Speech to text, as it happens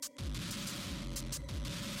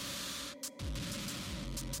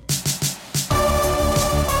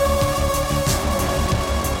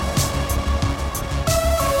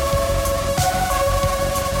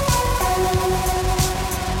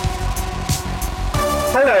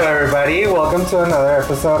Hello, everybody. Welcome to another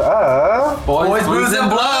episode of Boys, Booze, and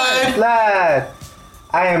Blood. Blood.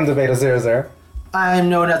 I am the Beta 00. I'm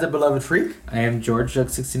known as the Beloved Freak. I am George Jug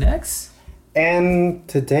 16X. And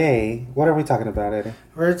today, what are we talking about, Eddie?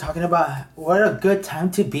 We're talking about what a good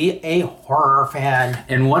time to be a horror fan.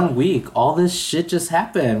 In 1 week, all this shit just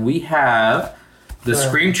happened. We have the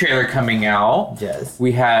Scream trailer coming out. Yes.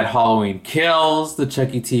 We had Halloween Kills, the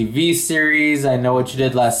Chucky TV series, I Know What You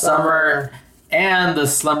Did Last Summer, and the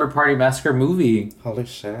Slumber Party Massacre movie. Holy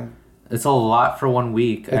shit. It's a lot for 1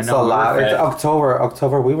 week. It's a lot. It's October.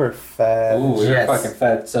 October, we were fed. Ooh, we Yes. were fucking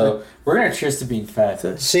fed. So we're going to cheers to being fed.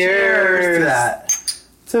 Cheers to that.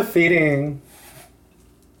 To feeding.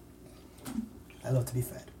 I love to be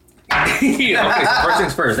fed. Okay, so first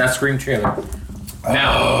things first, that Scream trailer.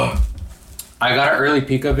 Now, I got an early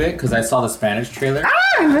peek of it because I saw the Spanish trailer.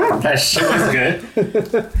 That shit was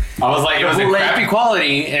good. I was like, it was in crappy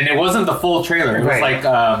quality, and it wasn't the full trailer. It was Right.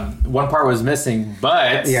 like one part was missing,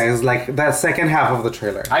 but Yeah, it was like that second half of the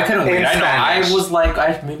trailer. I couldn't wait. In I know. Spanish. I was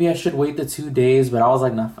like, maybe I should wait the 2 days, but I was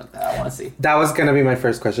like, nah, fuck that. I want to see. That was gonna be my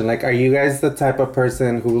first question. Like, are you guys the type of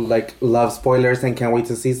person who like loves spoilers and can't wait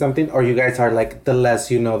to see something, or you guys are like the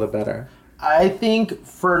less you know, the better? I think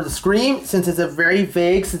for the Scream, since it's a very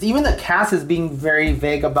vague, since even the cast is being very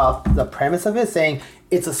vague about the premise of it, saying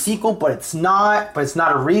it's a sequel, but it's not a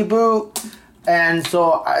reboot. And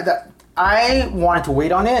so I wanted to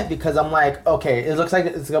wait on it because I'm like, okay, it looks like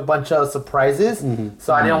it's a bunch of surprises.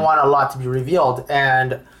 So I didn't want a lot to be revealed.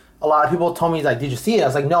 And a lot of people told me, like, did you see it? I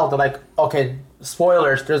was like, no. They're like, okay,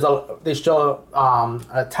 spoilers. They show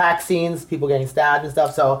attack scenes, people getting stabbed and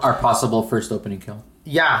stuff. So Our possible first opening kill.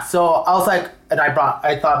 yeah, so I was like, and I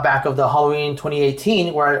thought back of the Halloween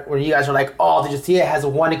 2018 where you guys were like, oh, did you see it? It has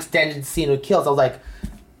one extended scene with kills. I was like,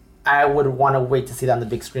 I would want to wait to see that on the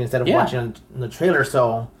big screen instead of watching it on the trailer.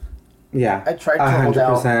 So Yeah, I tried to hold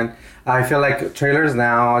out. 100%. I feel like trailers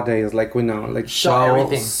nowadays, like we know, like Show show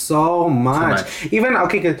everything. so much. much. Even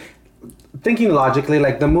okay, 'cause thinking logically,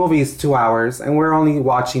 like the movie is 2 hours and we're only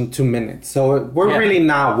watching 2 minutes, so we're really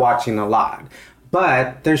not watching a lot.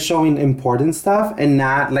 But they're showing important stuff and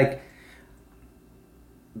not like.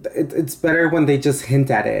 It's better when they just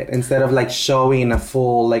hint at it instead of like showing a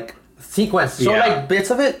full like. Sequence. Show like bits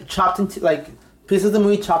of it chopped into, like pieces of the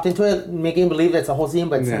movie chopped into it, making believe it's a whole scene,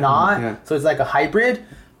 but it's not. Yeah. So it's like a hybrid.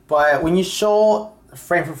 But when you show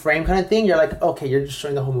frame for frame kind of thing, you're like, okay, you're just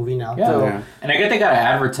showing the whole movie now. Yeah. So, Yeah. And I get they gotta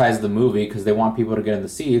advertise the movie because they want people to get in the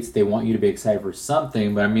seats. They want you to be excited for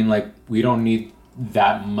something, but I mean, like, we don't need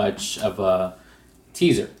that much of a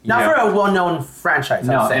teaser. Not for a well-known franchise.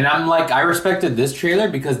 No, I'd say. and I'm like, I respected this trailer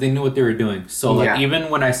because they knew what they were doing. So, like, even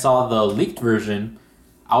when I saw the leaked version,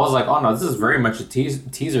 I was like, oh no, this is very much a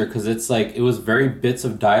teaser because it's like, it was very bits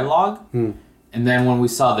of dialogue. And then when we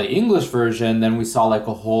saw the English version, then we saw like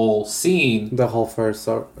a whole scene. The whole first,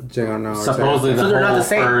 Supposedly So the they're whole not the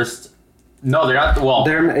same? first. No, they're not. Well,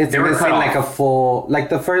 It's they were missing cut like off. a full, like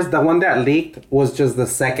the one that leaked was just the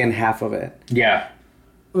second half of it. Yeah.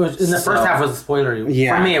 In the first half was a spoiler.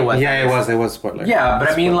 Yeah, For me, it was. Yeah, it was spoiler. Yeah,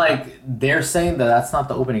 but I mean, like, they're saying that that's not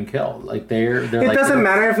the opening kill. Like, they're It like, doesn't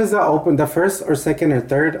matter if it's the first or second or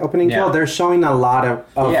third opening kill. They're showing a lot of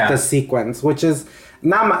the sequence, which is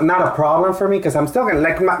not a problem for me because I'm still gonna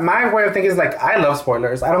like my way of thinking is like I love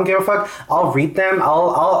spoilers. I don't give a fuck. I'll read them.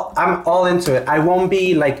 I'm all into it. I won't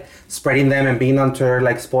be like spreading them and being on Twitter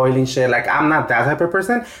like spoiling shit. Like I'm not that type of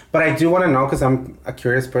person, but I do want to know because I'm a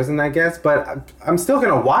curious person, I guess. But I'm still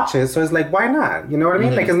gonna watch it. So it's like, why not? You know what I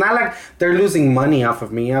mean? Like it's not like they're losing money off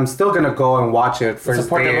of me. I'm still gonna go and watch it for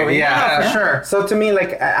Support the movie. Yeah, for sure. So to me,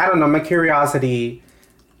 like I don't know, my curiosity,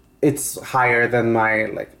 it's higher than my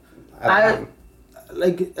like. I don't know.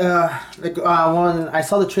 When I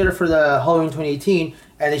saw the trailer for the Halloween 2018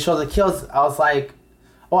 and they showed the kills, I was like,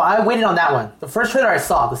 well, I waited on that one. The first trailer I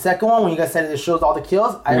saw. The second one, when you guys said it shows all the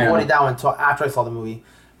kills, I avoided that one until after I saw the movie.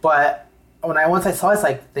 But once I saw it, it's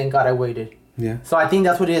like, thank God I waited. Yeah. So I think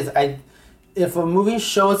that's what it is. If a movie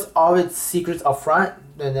shows all its secrets up front,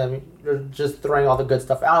 then they're just throwing all the good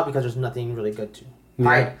stuff out because there's nothing really good to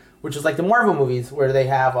hide. Which is like the Marvel movies where they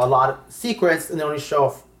have a lot of secrets and they only show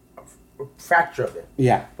a fracture of it.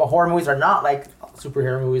 Yeah. But horror movies are not like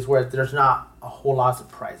superhero movies where there's not a whole lot of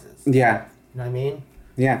surprises. Yeah. You know what I mean?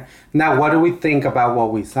 Yeah. Now, what do we think about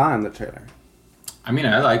what we saw in the trailer? I mean,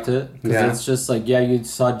 I liked it. Because it's just like, you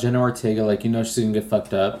saw Jenna Ortega, like, she's going to get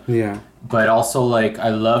fucked up. Yeah. But also, like, I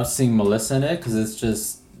love seeing Melissa in it because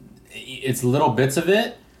it's little bits of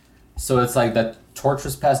it. So it's like that torch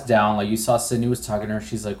was passed down. Like, you saw Sydney was talking to her.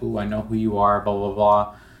 She's like, ooh, I know who you are, blah, blah,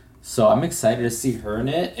 blah. So I'm excited to see her in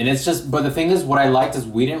it. And it's just, but the thing is, what I liked is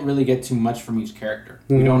we didn't really get too much from each character.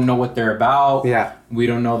 We don't know what they're about. Yeah. We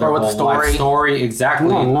don't know their whole life story. Exactly.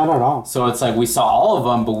 No, not at all. So it's like we saw all of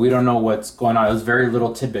them, but we don't know what's going on. It was very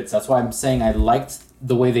little tidbits. That's why I'm saying I liked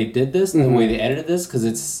the way they did this, the way they edited this, because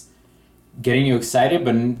it's getting you excited,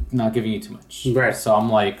 but not giving you too much. Right. So I'm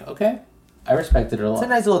like, okay, I respected it a lot. It's a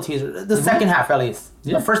nice little teaser. The second half, at least.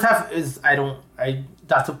 Yeah. The first half is,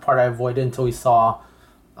 that's the part I avoided until we saw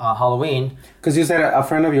Halloween. Because you said a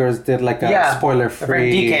friend of yours did like a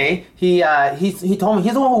spoiler-free... DK. He told me,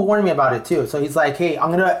 he's the one who warned me about it too. So he's like, hey, I'm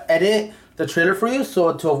going to edit the trailer for you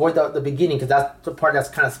so to avoid the beginning, because that's the part that's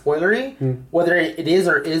kind of spoilery, whether it is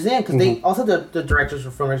or isn't, because they also the directors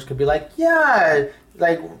or filmmakers could be like, yeah,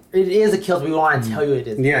 like it is a kill, but we want to tell you it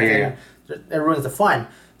is. Yeah. It ruins the fun.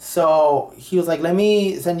 So he was like, let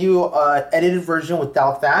me send you an edited version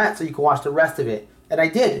without that so you can watch the rest of it. And I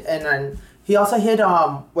did. And then he also hit,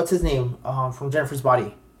 what's his name, from Jennifer's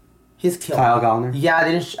Body. His kill. Kyle Gallner. Yeah, I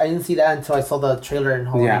didn't see that until I saw the trailer in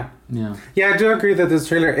Halloween. Yeah, I do agree that this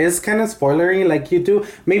trailer is kind of spoilery. Like, you do,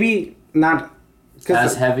 maybe not...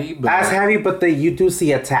 As heavy, but you do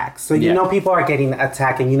see attacks. So you know people are getting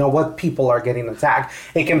attacked, and you know what people are getting attacked.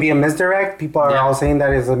 It can be a misdirect. People are all saying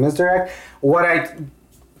that is a misdirect.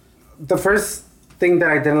 The first thing that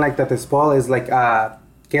I didn't like that they spoil is like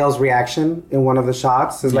Gail's reaction in one of the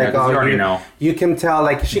shots is like, you can tell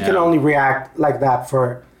like she can only react like that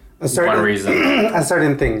for a certain one reason, a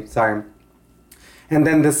certain thing. Sorry. And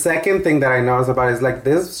then the second thing that I noticed about it is like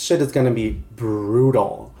this shit is gonna be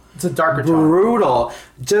brutal. It's a darker tone. Brutal.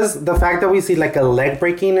 Just the fact that we see like a leg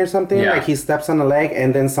breaking or something, like he steps on a leg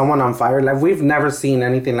and then someone on fire. Like we've never seen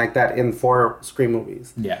anything like that in 4 Scream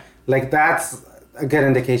movies. Yeah. Like that's a good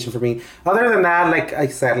indication for me. Other than that, like I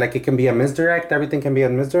said, like it can be a misdirect. Everything can be a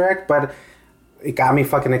misdirect, but it got me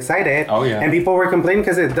fucking excited. Oh yeah. And people were complaining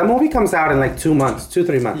because the movie comes out in like 2 months,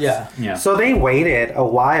 2-3 months. Yeah. So they waited a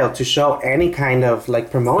while to show any kind of like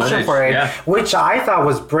promotion for it, which I thought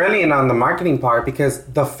was brilliant on the marketing part because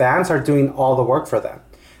the fans are doing all the work for them.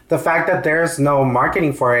 The fact that there's no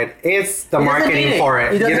marketing for it, it's the marketing for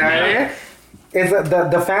it. You know what I mean? Is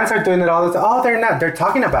the fans are doing it all the time. Oh, they're not. They're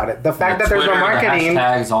talking about it. The fact that there's no marketing, the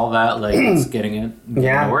hashtags, all that, like it's getting the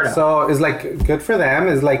word out. So it's like good for them.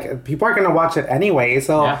 It's like people are gonna watch it anyway.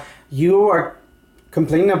 So you are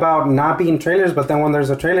complaining about not being trailers, but then when there's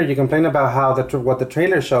a trailer, you complain about how what the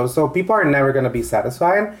trailer shows. So people are never gonna be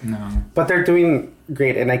satisfied. No. But they're doing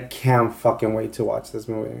great, and I can't fucking wait to watch this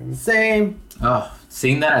movie. Same. Oh,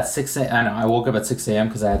 seeing that at 6 a.m. I know, I woke up at 6 a.m.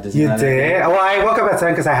 because I had Disney. You did? Well, I woke up at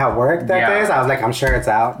 7 because I had work that day, so I was like, I'm sure it's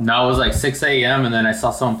out. No, it was like 6 a.m. and then I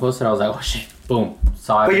saw someone post it. I was like, oh shit, boom.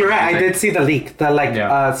 Saw it. But you're right, I did see the leak.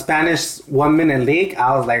 The Spanish 1 minute leak.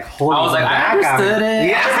 I was like, I understood it.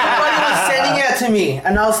 Yeah. Everybody was sending it to me.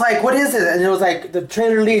 And I was like, what is it? And it was like, the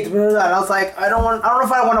trailer leaked. And I was like, I don't know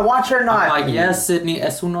if I want to watch it or not. I'm like, yes, Sydney,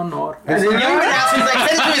 es un honor. And then you even asked me, like,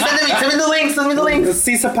 send me the link, send me the link.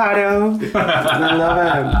 See Zapato. I love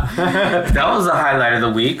it. That was a highlight of the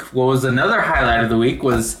week. What was another highlight of the week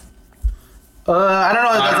was... I don't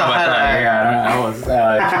know if that's a highlight. Yeah, I was...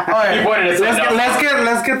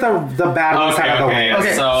 Let's get the bad ones out of the way.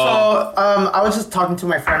 Okay, so I was just talking to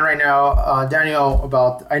my friend right now, Daniel,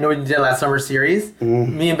 about I know what you did last summer series.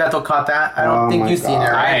 Me and Beto caught that. I don't think you've seen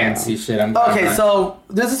it, right? I didn't see shit. Okay, so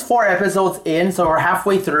this is 4 episodes in, so we're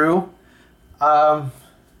halfway through.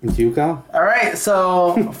 You go. All right,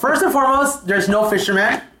 so first and foremost, there's no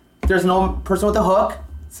fisherman. There's no person with a hook.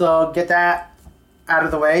 So get that out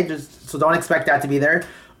of the way. So don't expect that to be there.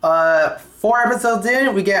 4 episodes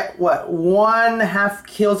in, we get 1.5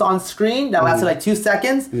 kills on screen. That lasted like 2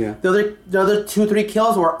 seconds. Yeah. The other 2-3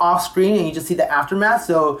 kills were off screen, and you just see the aftermath.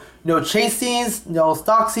 So no chase scenes, no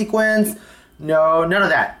stock sequence, none of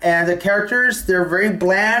that. And the characters, they're very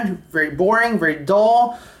bland, very boring, very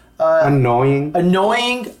dull, annoying. And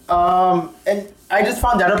I just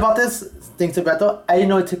found out about this. Thanks to Beto, I didn't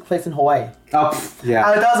know it took place in Hawaii. Oh,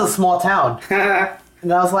 yeah. That was a small town.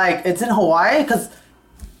 And I was like, it's in Hawaii?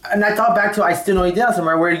 And I thought back to I Still Know You Did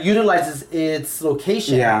somewhere where it utilizes its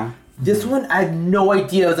location. Yeah. This one, I had no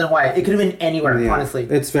idea it was in Hawaii. It could have been anywhere, honestly.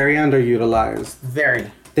 It's very underutilized. Very.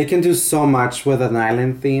 They can do so much with an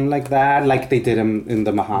island theme like that, like they did in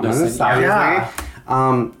the Bahamas. Yeah.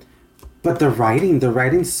 But the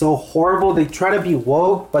writing's so horrible. They try to be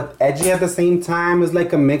woke but edgy at the same time. It's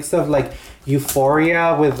like a mix of like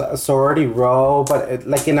Euphoria with a Sorority Row, but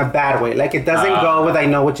like in a bad way. Like it doesn't go with I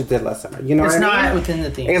Know What You Did Last Summer. You know what I mean? It's not within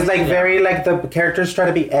the theme. It's like very like the characters try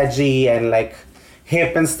to be edgy and like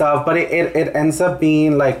hip and stuff, but it ends up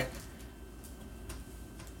being like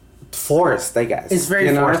forced, I guess. It's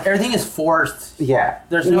very forced. Everything is forced. Yeah.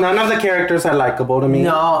 There's none of the characters are likable to me.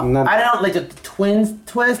 No. I don't like the twins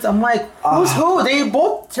twist. I'm like, who's who? They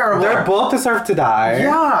both terrible. They both deserve to die.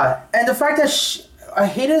 Yeah. And the fact that I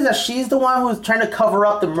hated that she's the one who's trying to cover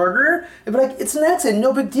up the murder. But like, it's an accident,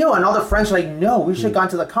 no big deal. And all the friends are like, no, we should have gone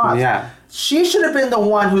to the cops. Yeah. She should have been the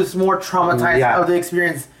one who's more traumatized of the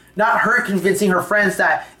experience. Not her convincing her friends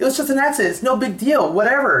that it was just an accident. It's no big deal.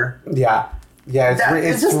 Whatever. Yeah. Yeah,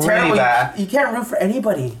 it's just really terrible. Bad. You can't root for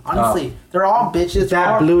anybody, honestly. They're all bitches.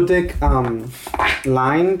 That blue dick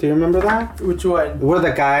line, do you remember that? Which one? Where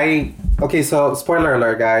the guy... Okay, so spoiler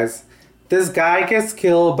alert, guys. This guy gets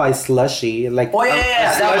killed by Slushy. Like,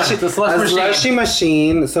 the slushy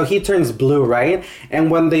machine. So he turns blue, right?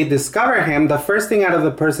 And when they discover him, the first thing out of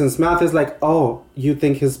the person's mouth is like, oh, you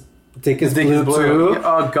think his dick is blue too?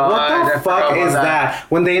 Oh, God. What the fuck is that?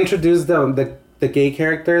 When they introduce the gay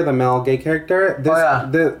character, the male gay character,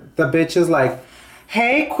 the bitch is like,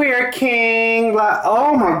 hey, queer king. Like,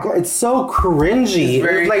 oh my God. It's so cringy.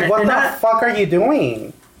 It's like, what the fuck are you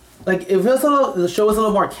doing? Like, if the show was a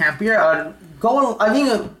little more campier, I think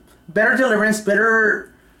a better deliverance,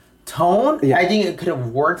 better tone. Yeah. I think it could have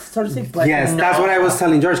worked, so to speak. But yes, that's what I was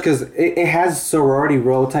telling George, because it has Sorority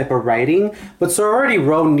Row type of writing, but Sorority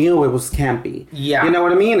Row knew it was campy. Yeah. You know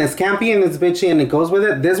what I mean? It's campy and it's bitchy and it goes with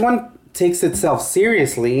it. This one takes itself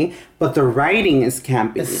seriously, but the writing is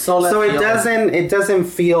campy. It's so it doesn't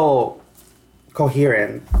feel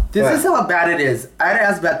coherent. This is how bad it is. I'd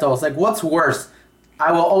ask Beto, I was like, what's worse?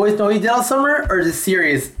 I Will Always Know You Did All Summer or the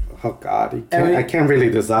series? Oh God, I can't really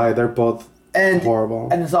decide. They're both horrible.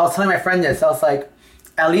 And so I was telling my friend this. I was like,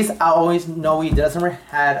 at least I Always Know You Did All Summer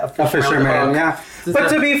had a fisherman. Yeah. But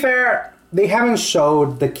to be fair, they haven't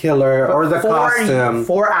showed the killer or the costume.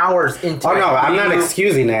 4 hours into it. Oh, no, I'm not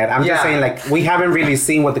excusing it. I'm just saying, like, we haven't really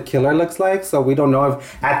seen what the killer looks like, so we don't know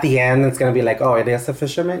if at the end it's going to be like, oh, it is a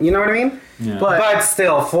fisherman. You know what I mean? Yeah. But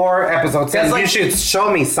still, 4 episodes in, you should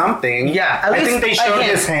show me something. Yeah. I think they showed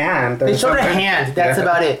his hand. They showed a hand. That's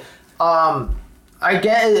about it. I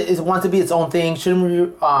get it wants to be its own thing. Shouldn't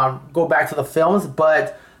we go back to the films,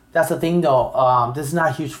 but... That's the thing, though. This is not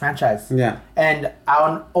a huge franchise. Yeah. And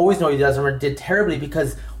I Always Know You did terribly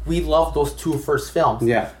because we love those 2 first films.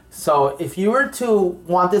 Yeah. So if you were to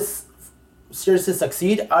want this series to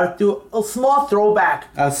succeed, I'd do a small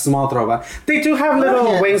throwback. They do have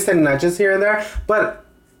little winks and nudges here and there, but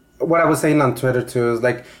what I was saying on Twitter, too, is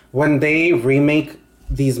like when they remake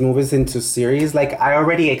these movies into series, like I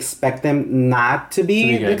already expect them not to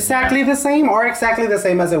be exactly the same or exactly the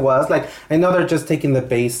same as it was. Like I know they're just taking the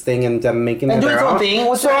base thing and making it their own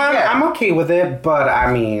thing. So I'm okay with it, but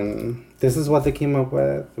I mean, this is what they came up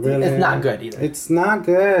with. Really, it's not good either. It's not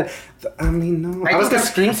good. I mean, no. I think the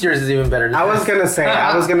Scream series is even better. I was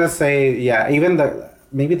gonna say, yeah. Even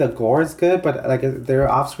maybe the gore is good, but like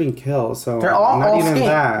they're off-screen kills, so they're all not even screen.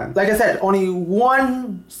 that. Like I said, only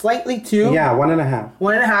 1, slightly 2. Yeah, 1.5.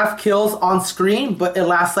 1.5 kills on screen, but it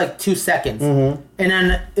lasts like 2 seconds, and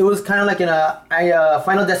then it was kind of like in a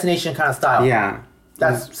Final Destination kind of style. Yeah,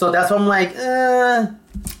 that's why I'm like,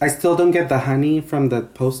 I still don't get the honey from the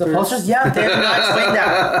posters. The posters, yeah, they have not explained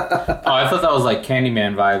that. Oh, I thought that was like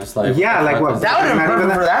Candyman vibes. Like yeah, like what? That would have been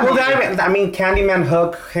perfect for that. Well, I mean, Candyman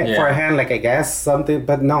hook for a hand, like I guess something,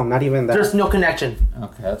 but no, not even that. There's no connection.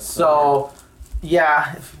 Okay, that's so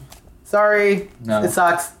yeah. Sorry, it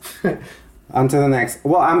sucks. On to the next.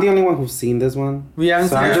 Well, I'm the only one who's seen this one. We haven't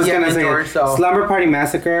seen it. I'm just gonna say Slumber Party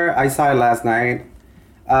Massacre. I saw it last night.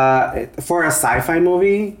 For a sci-fi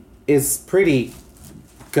movie, is pretty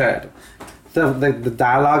good. The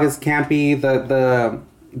dialogue is campy. The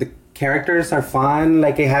characters are fun.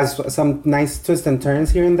 Like it has some nice twists and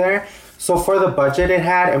turns here and there. So for the budget it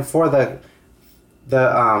had and for the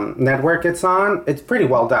network it's on, it's pretty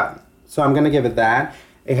well done. So I'm gonna give it that.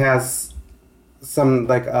 It has some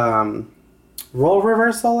like role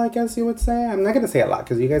reversal, I guess you would say. I'm not gonna say a lot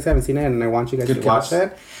because you guys haven't seen it, and I want you guys to watch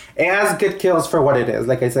it. It has good kills for what it is.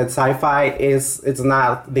 Like I said, sci-fi it's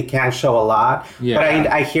not. They can't show a lot. Yeah.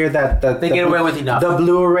 But I hear that they get away with enough. The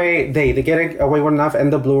Blu-ray they get away with enough,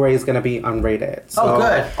 and the Blu-ray is gonna be unrated. So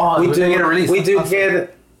good. Oh, we do get a release. We do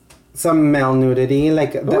get some male nudity.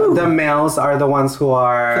 Like the males are the ones who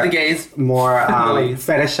are for the gays more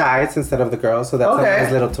fetishized instead of the girls. So that's a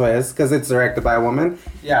nice little twist because it's directed by a woman.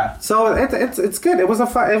 Yeah. So it's good. It was a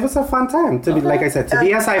fun time to be, like I said, to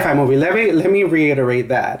be a sci-fi movie. Let me reiterate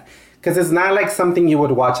that. Because it's not like something you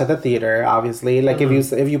would watch at the theater, obviously. Like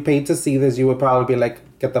if you paid to see this, you would probably be like,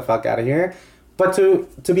 get the fuck out of here. But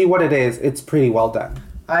to be what it is, it's pretty well done.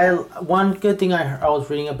 One good thing I was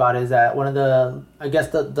reading about is that one of the, I guess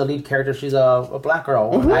the lead character, she's a black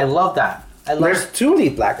girl. Mm-hmm. I love that. There's 2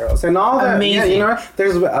 lead black girls, and all that. Amazing. Yeah,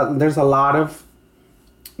 there's a lot of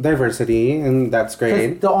diversity, and that's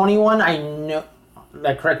great. The only one I knew,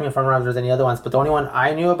 like, correct me if I'm wrong, if there's any other ones, but the only one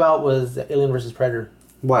I knew about was Alien vs. Predator.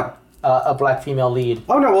 What? A black female lead.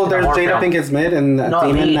 Oh no! Well, there's Jada Pinkett Smith and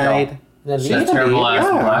Demon Knight. The lead. That terrible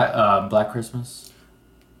ass Black Christmas.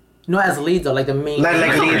 No, as lead though, like the main.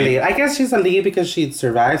 Like lead. I guess she's a lead because she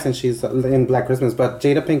survives and she's in Black Christmas. But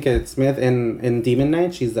Jada Pinkett Smith in Demon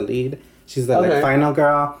Knight, she's the lead. She's the like final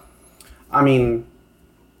girl. I mean,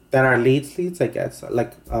 there are leads, I guess.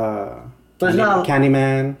 Like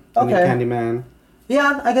Candyman. Okay. Candyman.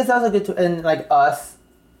 Yeah, I guess that was a good and like Us.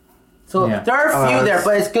 So there are a few there,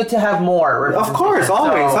 but it's good to have more. Of course,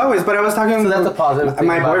 always. But I was talking. So that's a positive thing.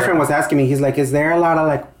 My boyfriend was asking me. He's like, "Is there a lot of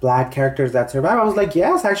like black characters that survive?" I was like,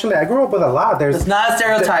 "Yes, actually, I grew up with a lot." It's not a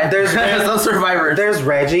stereotype. There's no survivors. There's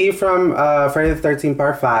Reggie from Friday the 13th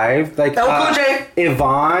Part 5. Like Cool J.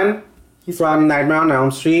 Yvonne from Nightmare on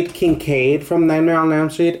Elm Street. Kincaid from Nightmare on Elm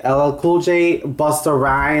Street. LL Cool J. Busta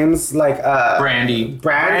Rhymes. Like Brandy.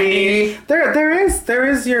 There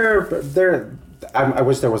is your. I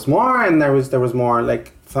wish there was more, and there was more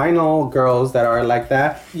like final girls that are like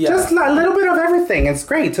that. Yeah. Just a little bit of everything. It's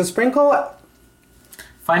great to sprinkle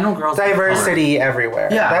final girls diversity everywhere.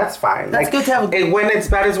 Yeah, that's fine. That's good to have. When it's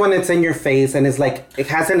bad is when it's in your face and it's like it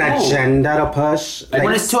has an agenda to push. Like,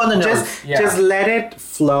 when it's too on the nose, just let it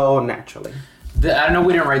flow naturally. I know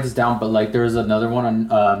we didn't write this down, but like there was another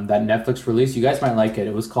one on that Netflix release. You guys might like it.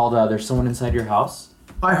 It was called "There's Someone Inside Your House."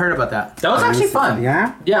 I heard about that. That was actually fun.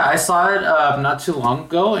 Yeah? Yeah, I saw it not too long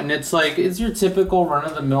ago, and it's like, it's your typical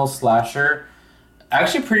run-of-the-mill slasher.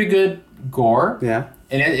 Actually pretty good gore. Yeah.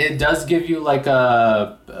 And it does give you like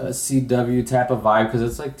a CW type of vibe, because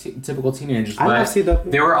it's like typical teenagers. I love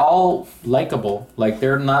CW. They were all likable. Like,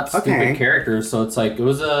 they're not stupid characters, so it's like, it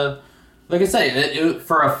was like I said,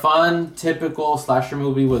 for a fun, typical slasher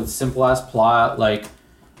movie with simple-ass plot, like,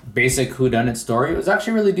 basic whodunit story, it was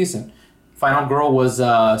actually really decent. Final girl was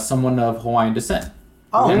someone of Hawaiian descent.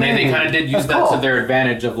 Oh, and they kind of did use that to their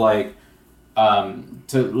advantage of like,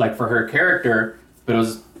 for her character, but it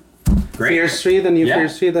was great. Fear Street, the new Fear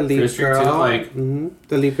Street, the lead girl, too, like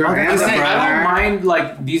the lead girl. I don't mind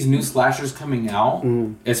like these new slashers coming out,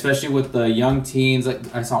 especially with the young teens. Like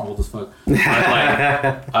I sound old as fuck.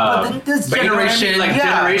 But this generation,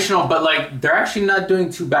 generational, but like they're actually not doing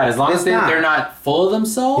too bad as long as they're not full of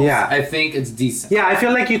themselves. Yeah, I think it's decent. Yeah, I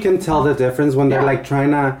feel like you can tell the difference when they're like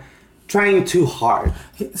trying too hard.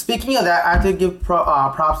 Speaking of that, I have to give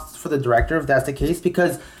props for the director if that's the case,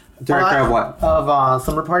 because director of what? Of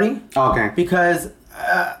Slumber Party. Oh, okay. Because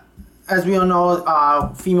as we all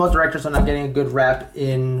know, female directors are not getting a good rep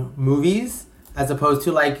in movies, as opposed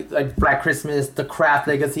to like Black Christmas, The Craft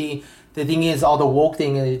Legacy. The thing is, all the woke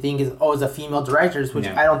thing, and the thing is, it's a female directors, which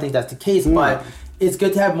I don't think that's the case, but it's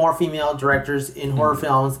good to have more female directors in horror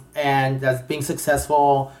films, and that's being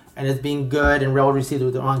successful, and it's being good and well received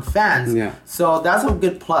among fans. Yeah. So that's a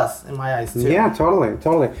good plus in my eyes, too. Yeah, totally.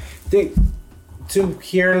 To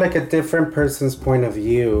hear like a different person's point of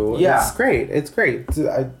view, it's great.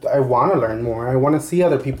 I want to learn more. I want to see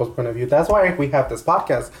other people's point of view. That's why we have this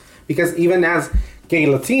podcast, because even as gay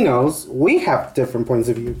Latinos, we have different points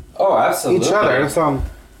of view. Oh, absolutely. Each other. So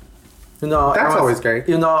that's always great.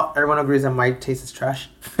 Everyone agrees that my taste is trash.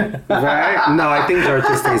 Right? No, I think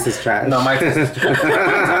George's taste is trash. No, my taste is trash.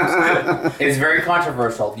 It's very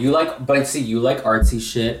controversial. You like artsy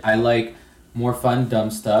shit. I like more fun,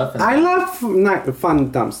 dumb stuff. I love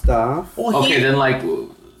fun, dumb stuff. Well, then like,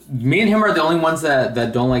 me and him are the only ones that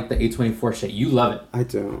don't like the A24 shit. You love it. I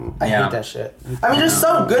do. I hate that shit. I mean, there's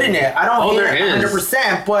some good in it. I don't hate it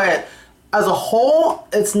 100%, but as a whole,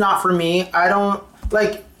 it's not for me. I don't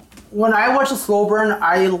like. When I watch a slow burn,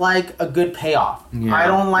 I like a good payoff. Yeah. I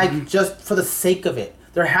don't like just for the sake of it.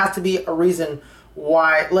 There has to be a reason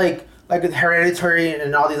why, like with Hereditary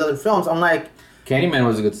and all these other films. I'm like, Candyman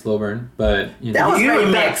was a good slow burn, but that was very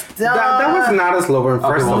mixed. That was not a slow burn.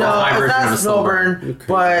 First of all, no, it's not a slow burn.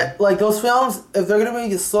 But like those films, if they're gonna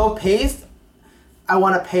be slow paced, I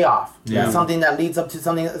want a payoff. Yeah. Something that leads up to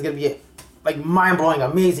something that's gonna be like mind-blowing,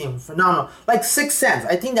 amazing, phenomenal. Like Sixth Sense.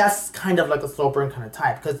 I think that's kind of like a slow burn kind of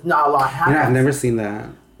type, because not a lot happens. Yeah, I've never seen that.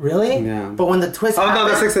 Really? Yeah. But when the twist happens... Oh, no,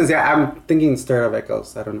 the Sixth Sense, yeah. I'm thinking Stir of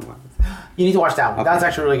Echoes. I don't know why. You need to watch that one. Okay. That's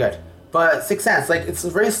actually really good. But Sixth Sense, like, it's a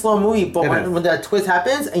very slow movie, but when the twist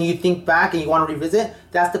happens and you think back and you want to revisit,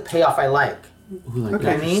 that's the payoff I like.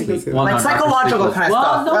 Okay. I mean? Like psychological kind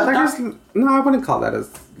of stuff. No, I wouldn't call that as...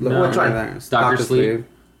 Which one? Doctor Sleep.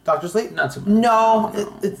 Dr. Sleep? Not so much. No,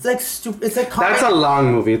 it's like stupid. It's like that's a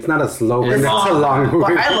long movie. It's not a slow movie. It's a long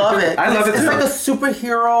movie. But I love it. I love it too. It's like a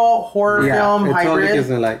superhero horror film hybrid. Totally gives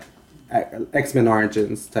me like X-Men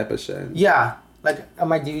Origins type of shit. Yeah, like on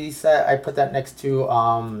my DVD set, I put that next to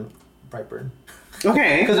Brightburn.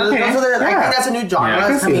 Okay. Because I think that's a new genre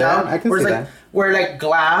that's coming out. I can see that. Where like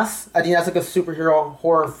Glass, I think that's like a superhero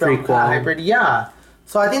horror film hybrid. Yeah.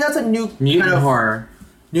 So I think that's a new mutant kind of horror.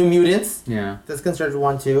 New Mutants. Yeah. That's considered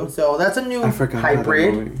one too. So that's a new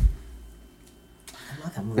hybrid. I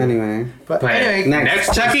love that movie. Anyway. But anyway,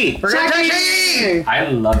 next Chucky. Chucky. I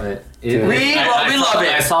love it. We love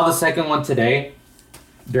it. I saw the second one today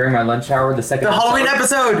during my lunch hour. The Halloween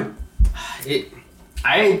episode.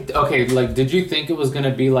 Like, did you think it was gonna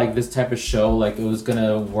be like this type of show? Like, it was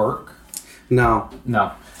gonna work? No.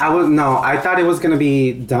 I thought it was gonna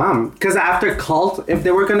be dumb. Because after Cult, if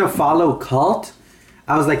they were gonna follow Cult,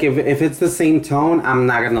 I was like, if it's the same tone, I'm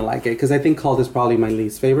not gonna like it. Because I think Cult is probably my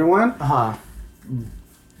least favorite one.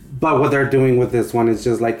 But what they're doing with this one is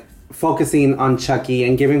just like focusing on Chucky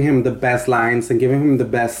and giving him the best lines and giving him the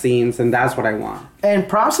best scenes, and that's what I want. And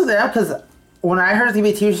props to them, because when I heard the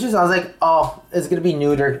TV shows, I was like, oh, it's going to be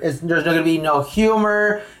neutered. There's not going to be no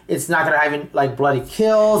humor. It's not going to have, like, bloody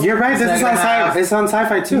kills. You're right. This is on Sci-Fi. It's on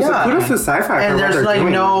Sci-Fi, too. Yeah. So kudos to Sci-Fi. And there's, like,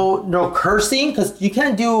 no cursing, because you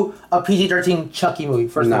can't do a PG-13 Chucky movie,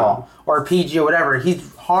 first of all. Or a PG or whatever.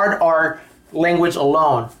 He's hard R language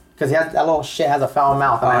alone. Because that little shit has a foul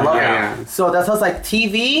mouth. And I love it. So that's what's like,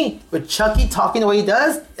 TV, with Chucky talking the way he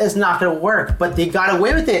does, it's not going to work. But they got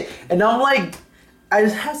away with it. And I'm like... I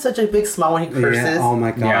just have such a big smile when he curses. Yeah, oh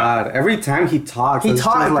my god. Yeah. Every time he talks.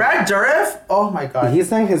 Brad Dourif? Oh my god. He's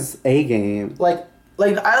like his A game. Like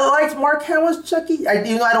I liked Mark Hamill's Chucky.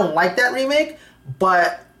 Even though I don't like that remake,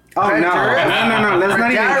 but... Oh, no. Let's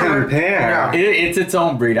not even compare. It's its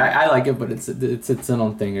own breed. I like it, but it's its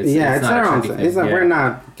own thing. It's our own thing. We're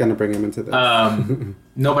not going to bring him into this.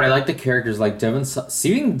 No, but I like the characters. Like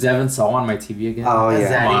seeing Devon Sawa on my TV again. Oh,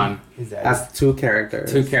 yeah. Come on. As two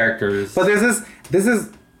characters. But this is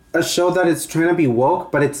a show that is trying to be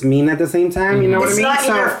woke, but it's mean at the same time. You know what I mean? It's not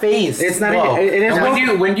in your face. It's not. It is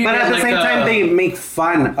woke, when you but at the same time, they make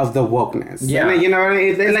fun of the wokeness. Yeah. And, you know,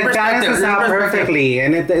 it like balances out perfectly,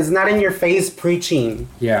 and it's not in your face preaching.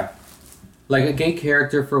 Yeah. Like a gay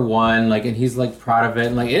character for one, like, and he's like proud of it,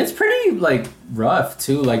 and like it's pretty like rough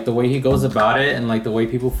too, like the way he goes about it, and like the way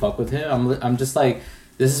people fuck with him. I'm just like,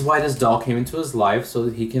 this is why this doll came into his life, so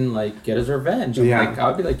that he can like get his revenge. Like,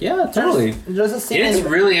 I'd be like, yeah, totally. It's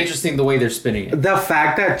really interesting the way they're spinning it. The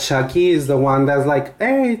fact that Chucky is the one that's like,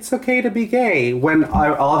 hey, it's okay to be gay, when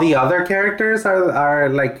all the other characters are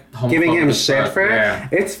like giving him shit for it.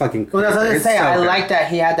 It's fucking crazy. Well, that's what I say. I like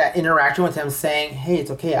that he had that interaction with him, saying, hey,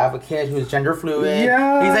 it's okay, I have a kid who's gender fluid.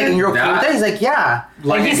 Yeah. He's like, and you're okay with that? He's like, yeah.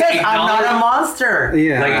 Like he says, I'm not a monster.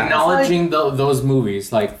 Yeah. Like acknowledging those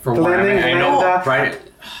movies, like for one. I know, right?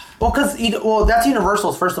 Well, that's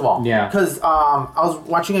Universal's, first of all. Yeah. Because I was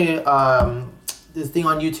watching this thing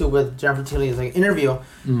on YouTube with Jennifer Tilly's like interview,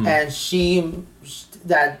 and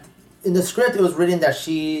that in the script it was written that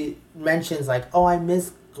she mentions like, oh, I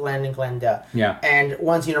miss Glenn and Glenda. Yeah. And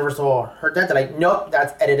once Universal heard that, they're like, nope,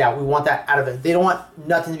 that's edited out. We want that out of it. They don't want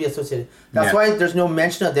nothing to be associated. That's why there's no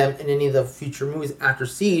mention of them in any of the future movies after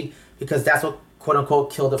Seed, because that's what quote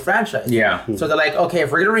unquote kill the franchise. Yeah. So they're like, okay,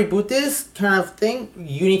 if we're gonna reboot this kind of thing,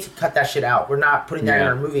 you need to cut that shit out. We're not putting that in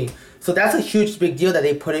our movie. So that's a huge big deal that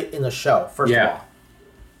they put it in the show, first of all.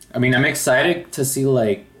 I mean, I'm excited to see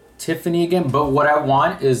like Tiffany again, but what I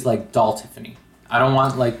want is like doll Tiffany. I don't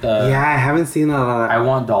want like the... Yeah, I haven't seen I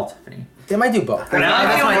want doll Tiffany. They might do both. And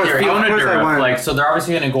Fiona Dourif, like, so they're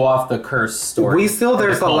obviously going to go off the curse story.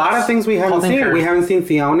 There's a lot of things we haven't seen. Curse. We haven't seen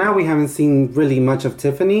Fiona. We haven't seen really much of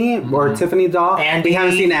Tiffany or Tiffany doll. Andy. We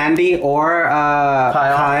haven't seen Andy or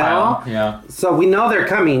Kyle. Yeah. So we know they're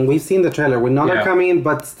coming. We've seen the trailer. We know they're coming,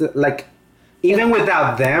 but like, even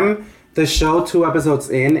without them, the show 2 episodes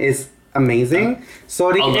in is amazing.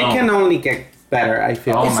 So it can only get better, I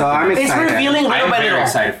feel. I'm excited. It's revealing little by little. I'm very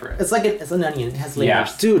excited for it. It's like it's an onion. It has layers.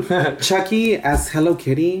 Yeah. Dude, Chucky as Hello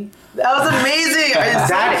Kitty. That was amazing.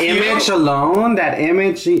 That image alone, that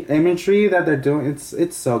imagery that they're doing,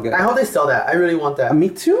 it's so good. I hope they sell that. I really want that. Me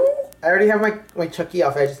too. I already have my Chucky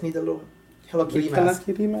outfit. I just need the little Hello Kitty mask. Hello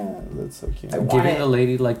Kitty mask. That's so cute. Giving the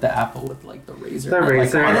lady like the apple with like the razor. The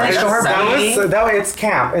razor. And then they show her that way it's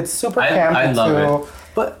camp. It's super camp. I love it.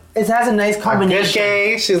 But it has a nice combination. A good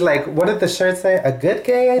gay. She's like, what did the shirt say? A good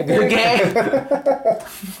gay? A good gay.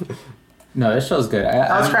 No, this show's good.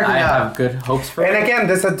 I have good hopes for it. And again,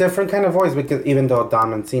 there's a different kind of voice, because even though Don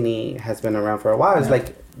Mancini has been around for a while, it's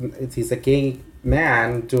like he's a gay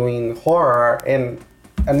man doing horror, and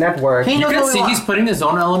a network. You can see he's putting his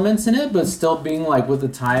own elements in it, but still being like with the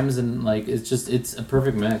times and like it's a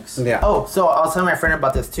perfect mix. Yeah. Oh, so I was telling my friend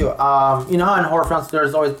about this too. You know how in horror films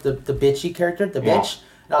there's always the bitchy character, the bitch.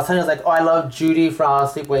 And I was telling him, like, oh, I love Judy from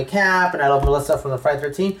Sleepaway Camp, and I love Melissa from the Friday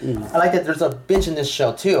 13. I like that there's a bitch in this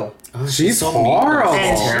show too. Oh, she's so horrible.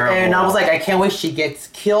 And I was like, I can't wait she gets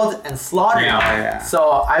killed and slaughtered. Yeah.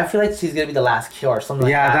 So I feel like she's gonna be the last kill or something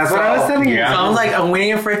like that. Yeah, that's what I was telling you. So I'm like, I'm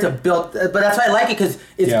waiting for it to build, but that's why I like it because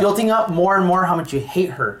it's building up more and more how much you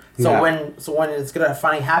hate her. So when it's gonna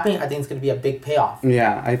finally happen, I think it's gonna be a big payoff.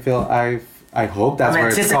 Yeah, I hope that's where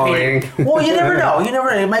it's going. Well, you never know.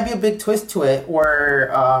 It might be a big twist to it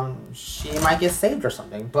where she might get saved or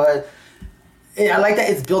something. But I like that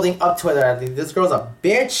it's building up to it. I think this girl's a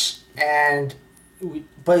bitch,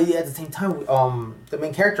 but at the same time, the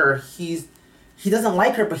main character he doesn't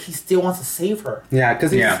like her, but he still wants to save her. Yeah,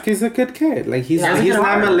 because he's a good kid. Like he's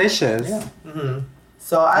not malicious. Yeah. Mm-hmm.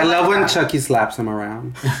 So I love when Chucky slaps him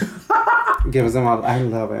around, gives him up. I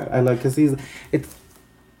love it. I love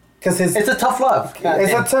because it's a tough love.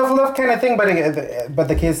 It's a tough love kind of thing, but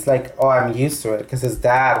the kid's like, oh, I'm used to it because his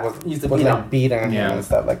dad was beating him and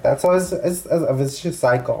stuff like that. So it's a vicious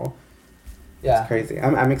cycle. Yeah, it's crazy.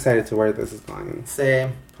 I'm excited to where this is going.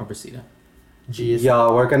 Same. Pobrecita. Jeez.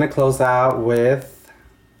 Yo, we're gonna close out with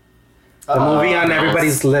the movie on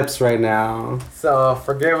everybody's lips right now. So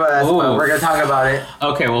forgive us, but we're gonna talk about it.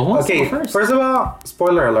 Okay, well, who wants to go first? First of all,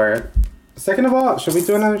 spoiler alert. Second of all, should we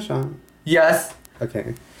do another shot? Yes.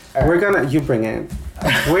 Okay. You bring it.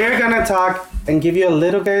 We're gonna talk and give you a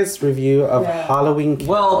little guys review of Halloween Kills.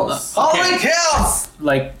 Well, Halloween Kills!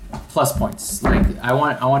 Like plus points. Like I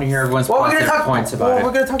want to hear everyone's positive points about it.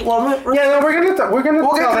 We're gonna talk. We're gonna tell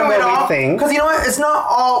them what we think. Because you know what? It's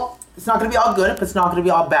not gonna be all good, but it's not gonna be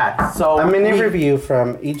all bad. So a mini review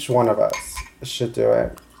from each one of us should do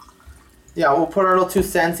it. Yeah, we'll put our little 2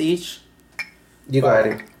 cents each. You go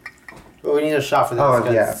ahead. But we need a shot for this.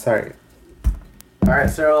 Oh yeah, sorry. All right,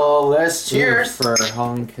 so let's cheers for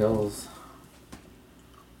Halloween Kills.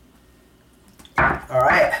 All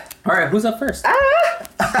right, who's up first?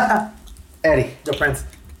 Eddie, the prince.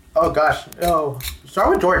 Oh gosh,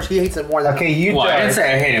 start with George. He hates it more than you. Well, I didn't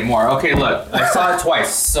say I hate it more. Okay, look, I saw it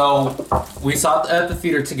twice. So we saw it at the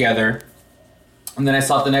theater together, and then I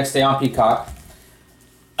saw it the next day on Peacock.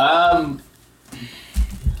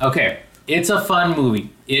 Okay, it's a fun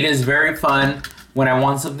movie. It is very fun. When I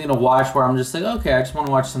want something to watch where I'm just like, okay, I just want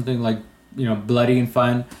to watch something like, bloody and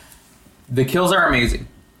fun. The kills are amazing.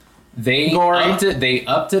 They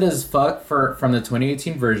upped it as fuck from the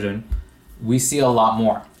 2018 version. We see a lot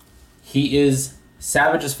more. He is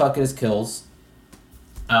savage as fuck at his kills.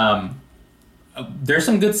 There's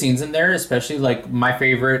some good scenes in there, especially like my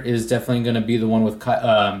favorite is definitely going to be the one with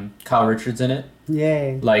Kyle Richards in it.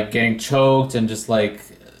 Yay. Like getting choked and just like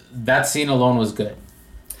that scene alone was good.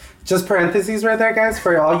 Just parentheses right there, guys.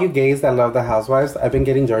 For all you gays that love The Housewives, I've been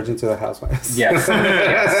getting George into The Housewives. Yes. And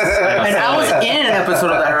I was in an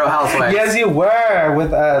episode of The Real Housewives. Yes, you were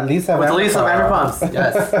with Lisa. With Lisa Vanderpump.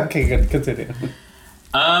 Yes. Okay, good. Continue.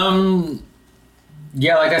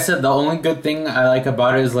 Yeah, like I said, the only good thing I like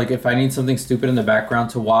about it is like if I need something stupid in the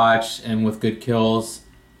background to watch and with good kills,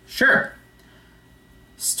 sure.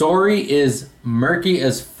 Story is murky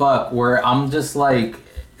as fuck. Where I'm just like,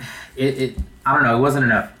 I don't know. It wasn't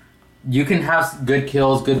enough. You can have good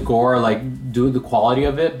kills, good gore, like do the quality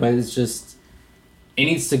of it, but it's just it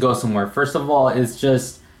needs to go somewhere. First of all, it's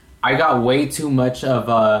just I got way too much of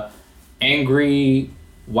a angry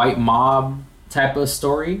white mob type of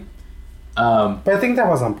story. But I think that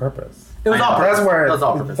was on purpose. It was all purpose. It was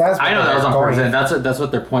all purpose. I know that was on purpose, and that's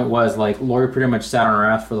what their point was. Like Lori pretty much sat on her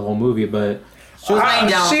ass for the whole movie, but she was laying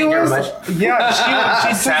down. She was, yeah,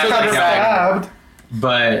 she stabbed.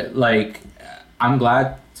 But like, I'm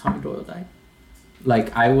glad Tommy Doyle died.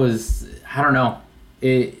 Like I don't know.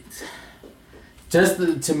 To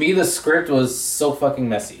me, the script was so fucking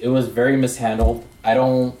messy. It was very mishandled.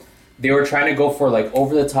 They were trying to go for like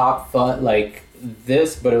over the top fun, like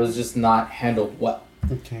this, but it was just not handled well.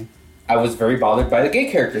 Okay. I was very bothered by the gay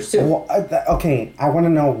characters too. Well, okay, I want to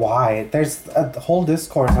know why. There's a whole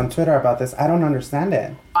discourse on Twitter about this. I don't understand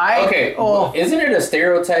it. Isn't it a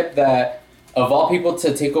stereotype that of all people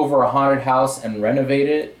to take over a haunted house and renovate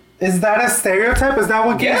it? Is that a stereotype? Is that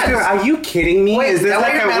what gays do? Are you kidding me? Wait, is this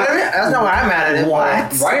like mad at it? That's not what I'm mad at it.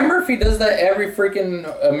 What? Ryan Murphy does that every freaking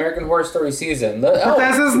American Horror Story season. But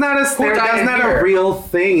this is not a stereotype. That's not a real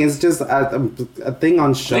thing. It's just a thing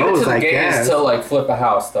on shows, Leave it to the gays to like flip a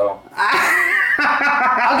house, though.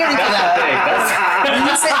 I'll get into that.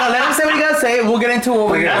 Let him say what he gotta say. We'll get into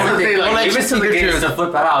what we got. Even to the games to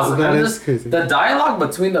flip a house. The dialogue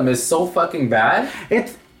between them is so fucking bad.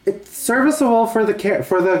 It's serviceable for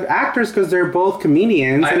the actors because they're both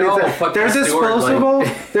comedians. I know. They're disposable.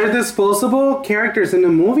 They're disposable characters in the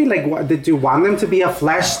movie. Like, what, did you want them to be a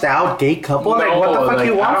fleshed out gay couple? No, like, what the fuck do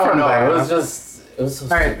you want from them? It was just. It was so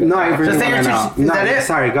all right, no, I really want to know. Is that it?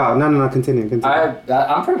 Sorry, go. No, continue.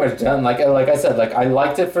 I'm pretty much done. Like I said, like I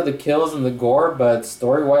liked it for the kills and the gore, but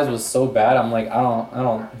story wise was so bad. I'm like, I don't,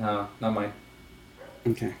 no, not mine.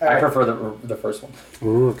 Okay. I prefer the first one.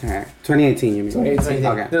 Ooh, okay. 2018, you mean? 2018.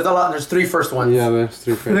 Okay. There's a lot. There's 3 first ones. Yeah, there's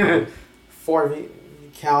 3 first ones. 4 if you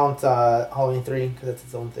count Halloween 3 because it's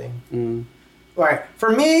its own thing. Mm. All right. For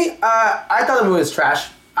me, I thought the movie was trash.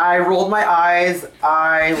 I rolled my eyes.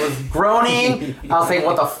 I was groaning. I was saying,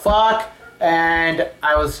 "What the fuck?" And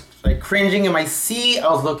I was like cringing in my seat. I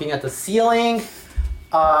was looking at the ceiling.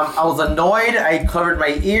 I was annoyed. I covered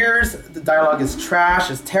my ears. The dialogue is trash.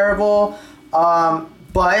 It's terrible.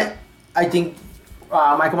 But I think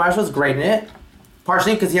Michael Myers was great in it,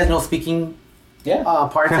 partially because he has no speaking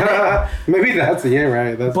parts in it. Maybe that's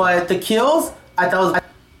right. But the kills, I thought was,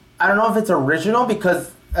 I don't know if it's original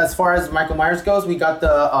because as far as Michael Myers goes, we got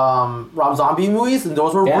the Rob Zombie movies and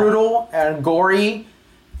those were brutal and gory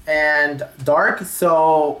and dark.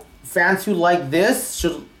 So fans who like this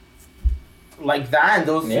should like that, and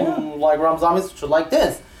those who like Rob Zombies should like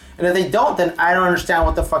this. And if they don't, then I don't understand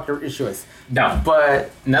what the fuck their issue is. No.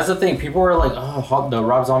 But... And that's the thing. People were like, oh, the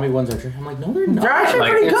Rob Zombie ones are trash. I'm like, no, they're not. They're actually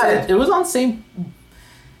pretty good. It was on same...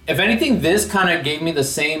 If anything, this kind of gave me the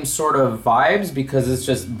same sort of vibes because it's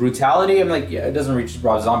just brutality. I'm like, yeah, it doesn't reach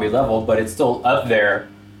Rob Zombie level, but it's still up there.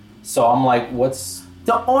 So I'm like, what's...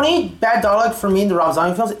 The only bad dialogue for me in the Rob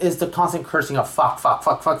Zombie films is the constant cursing of fuck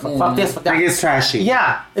this, fuck that. It's trashy.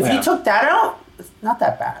 Yeah. If you took that out, it's not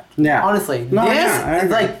that bad. Yeah. Honestly.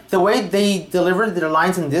 It's like the way they delivered their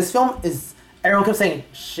lines in this film is everyone kept saying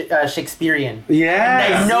Shakespearean.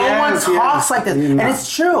 Yeah. No one talks like this. No. And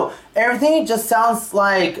it's true. Everything just sounds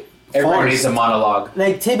like everyone needs a monologue.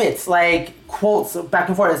 Like tidbits, like quotes back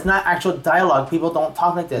and forth. It's not actual dialogue. People don't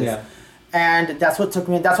talk like this. Yeah. And that's what took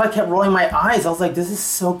me. That's why I kept rolling my eyes. I was like, "This is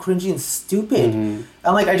so cringy and stupid." Mm-hmm.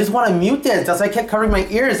 I'm like, I just want to mute this. That's why I kept covering my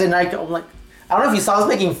ears. And I'm like, I don't know if you saw us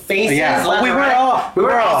making faces. Yeah, we were all.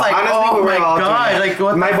 Like, honestly, we were all. God, like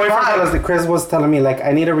what? My boyfriend told us that Chris was telling me like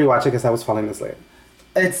I need to rewatch it because I was falling asleep.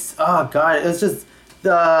 It's it's just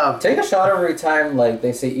the take a shot every time like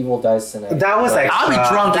they say evil dies tonight. That was extra. I'll be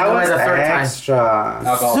drunk. That was the third extra.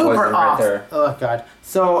 Alcohol super off. Right there. Oh god.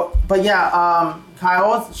 So, but yeah,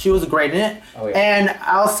 Kyle, she was great in it. Oh, yeah. And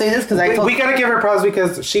I'll say this because we gotta give her props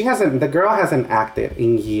because the girl hasn't acted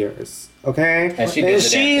in years. Okay, and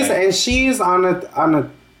she's on a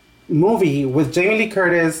movie with Jamie Lee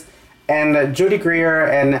Curtis and Judy Greer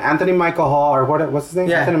and Anthony Michael Hall or what's his name?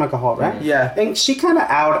 Yeah. Anthony Michael Hall, right? Yeah. And she kind of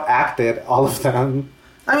out-acted all of them.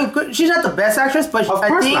 I mean, she's not the best actress, but of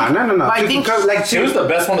course not. No. I think she was the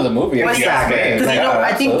best one of the movie. Exactly. Because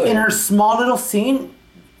I think in her small little scene,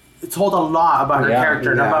 it told a lot about her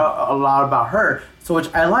character and a lot about her. So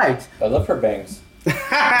which I liked. I love her bangs.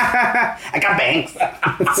 I got bangs.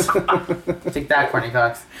 Take that, Courtney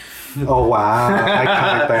Cox. Oh wow,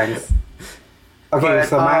 iconic bangs. Okay,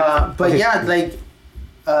 what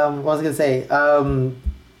was I gonna say?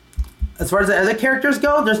 As far as the other characters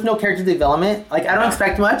go, there's no character development. Like I don't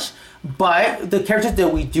expect much, but the characters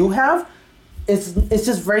that we do have, it's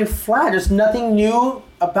just very flat. There's nothing new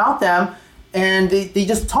about them. And they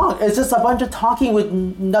just talk. It's just a bunch of talking with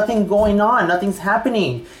nothing going on. Nothing's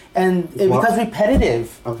happening. And it becomes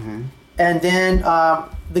repetitive. Okay. And then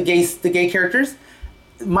the gay characters.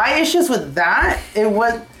 My issues with that, it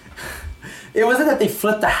wasn't that they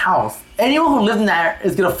flipped the house. Anyone who lived in there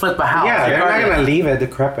is going to flip a house. Yeah, they're not going to leave it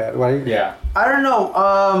decrepit. Yeah. I don't know.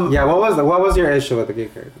 What was your issue with the gay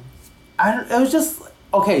character? It was just...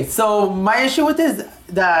 Okay, so my issue with this is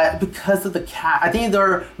that because of the cast, I think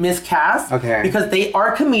they're miscast. Okay. Because they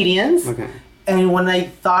are comedians. Okay. And when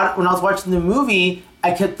I was watching the movie,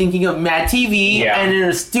 I kept thinking of Mad TV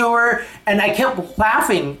and Stewart, and I kept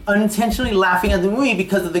unintentionally laughing at the movie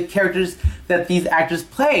because of the characters that these actors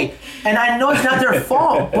play. And I know it's not their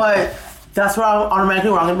fault, but that's where I'm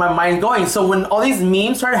my mind going. So when all these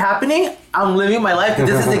memes started happening, I'm living my life because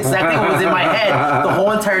this is exactly what was in my head the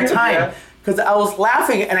whole entire time. Yeah. Because I was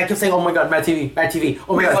laughing and I kept saying, "Oh my god, Mad TV, Mad TV."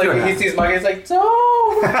 Oh my god, like, he sees Mike, he's like,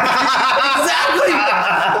 "No." Exactly.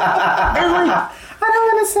 I don't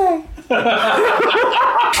want to say.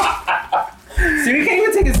 See, we can't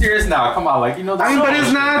even take it serious now. Come on, like but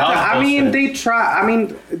it's not. They try.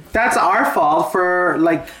 That's our fault for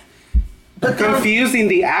like confusing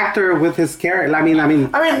the actor with his character. I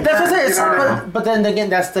mean, that's what it is. But then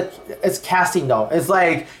again, it's casting though. It's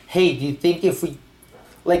like, hey, do you think if we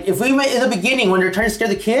in the beginning when they're trying to scare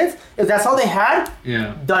the kids, if that's all they had,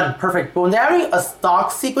 done, perfect. But when they're having a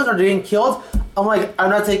stock sequence or they're getting killed, I'm like,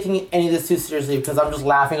 I'm not taking any of this too seriously because I'm just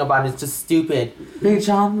laughing about it. It's just stupid. Big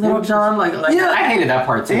John, Little John, I hated that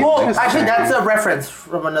part too. Well, actually, that's a reference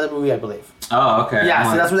from another movie, I believe. Oh, okay.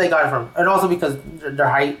 Yeah, so that's where they got it from, and also because their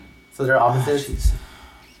height, so they're opposites.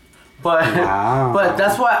 But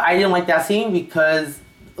that's why I didn't like that scene because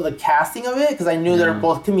of the casting of it. Because I knew they're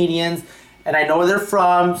both comedians. And I know where they're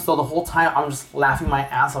from, so the whole time I'm just laughing my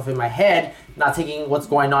ass off in my head, not taking what's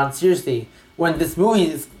going on seriously. When this movie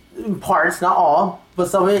is, in parts, not all, but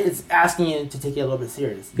some of it is asking you to take it a little bit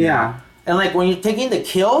serious. Yeah. And like when you're taking the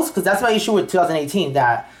kills, because that's my issue with 2018,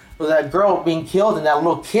 that girl being killed and that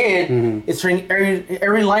little kid is turning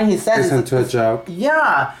every line he says into a joke.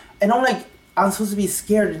 Yeah. And I'm like, I'm supposed to be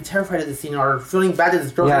scared and terrified of this scene or feeling bad that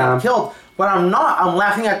this girl's getting killed, but I'm not. I'm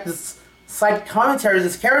laughing at this side commentary of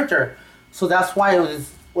this character. So that's why it was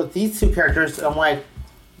with these two characters. I'm like,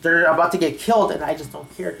 they're about to get killed, and I just don't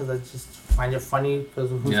care because I just find it funny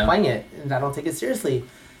because of who's playing it, and I don't take it seriously.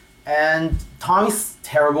 And Tommy's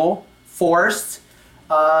terrible, forced.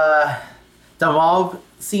 The mob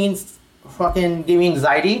scenes fucking gave me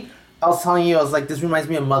anxiety. I was telling you, I was like, this reminds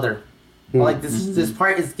me of Mother. Like this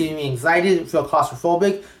part is giving me anxiety. I feel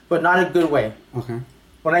claustrophobic, but not in a good way. Okay.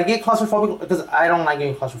 When I get claustrophobic, because I don't like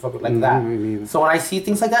getting claustrophobic like that. So when I see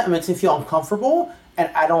things like that, it makes me feel uncomfortable,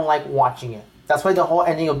 and I don't like watching it. That's why the whole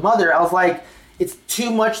ending of Mother, I was like, it's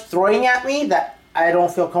too much throwing at me that I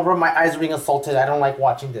don't feel comfortable. My eyes are being assaulted. I don't like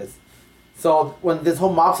watching this. So when this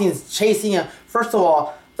whole mob scene is chasing him, first of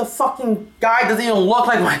all, the fucking guy doesn't even look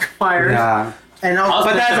like Michael Myers. Yeah. And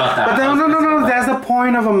but no, that's the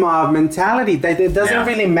point of a mob mentality. That it doesn't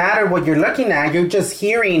really matter what you're looking at. You're just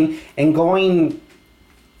hearing and going.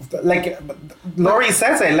 Like Laurie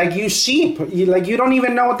says it, like you sheep, you don't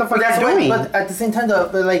even know what the fuck you're doing. But at the same time, though,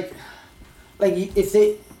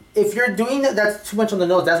 if you're doing that, that's too much on the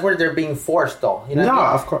nose. That's where they're being forced, though. You know? No,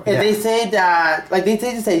 of course. And they say that, they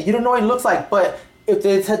say you don't know what he looks like, but if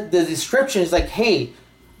they said the description is like, hey,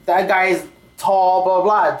 that guy is tall, blah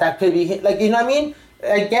blah, that could be him. You know what I mean?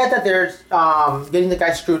 I get that they're getting the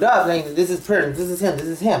guy screwed up, like this is him, this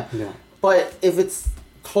is him. Yeah. But if it's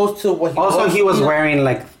close to what he was wearing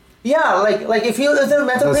like if he was a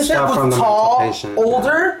mental patient who's tall,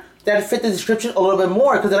 older, that fit the description a little bit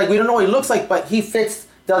more because we don't know what he looks like, but he fits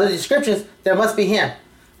the other descriptions. That must be him.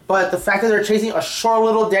 But the fact that they're chasing a short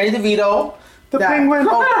little Danny DeVito, penguin.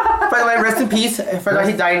 By the way, rest in peace. I forgot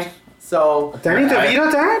he died. So Danny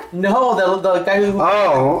DeVito died? No, the guy who.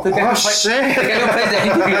 Oh, the guy shit! The guy who plays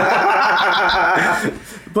Danny DeVito.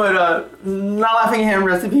 But not laughing at him.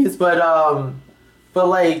 Rest in peace. But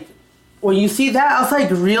when you see that, I was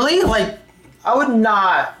like, really? I would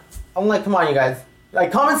not. I'm like, come on, you guys.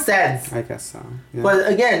 Common sense. I guess so. Yeah. But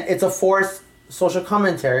again, it's a forced social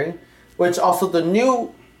commentary, which also the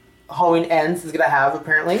new Halloween Ends is going to have,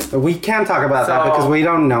 apparently. We can't talk about that because we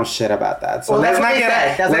don't know shit about that. So let's not get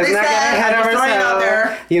ahead of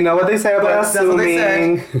ourselves. You know what they say about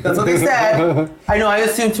assuming. That's what they said. I know, I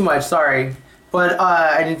assumed too much. Sorry. But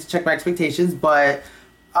I need to check my expectations. But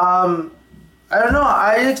I don't know.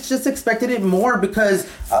 I just expected it more because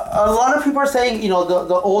a lot of people are saying,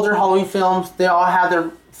 the older Halloween films, they all have their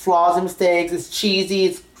flaws and mistakes. It's cheesy.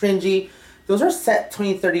 It's cringy. Those are set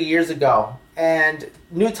 20, 30 years ago. And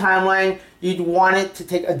new timeline, you'd want it to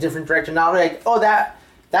take a different direction. Not like, oh, that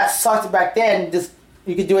sucked back then.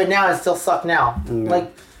 You could do it now and still suck now.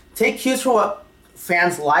 No. Take cues from what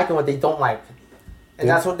fans like and what they don't like. And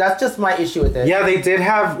that's just my issue with it. Yeah, they did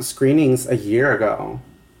have screenings a year ago.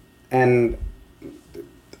 And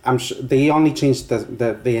I'm sure they only changed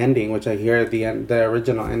the ending, which I hear the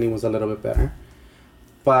original ending was a little bit better.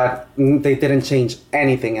 But they didn't change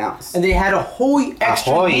anything else. And they had a whole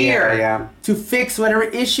extra year to fix whatever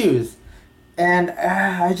issues. And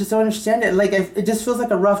I just don't understand it. It just feels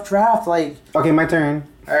like a rough draft. Okay, my turn.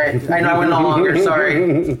 All right. I know I went no longer.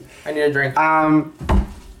 Sorry. I need a drink.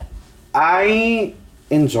 I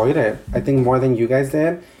enjoyed it. I think more than you guys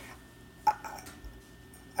did.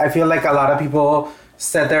 I feel like a lot of people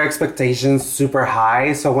set their expectations super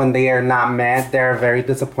high. So when they are not met, they're very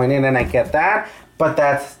disappointed. And I get that. But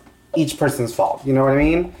that's each person's fault. You know what I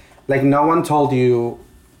mean? No one told you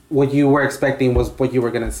what you were expecting was what you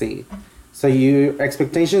were going to see. So your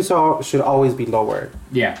expectations should always be lowered.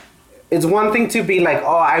 Yeah. It's one thing to be like,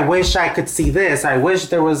 oh, I wish I could see this. I wish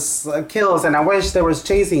there was kills and I wish there was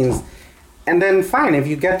chasings. And then fine, if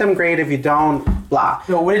you get them, great. If you don't, blah.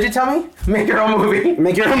 So what did you tell me? Make your own movie.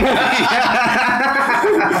 Make your own movie.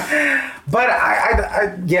 But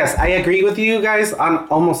yes, I agree with you guys on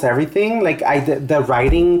almost everything. Like the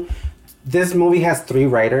writing, this movie has 3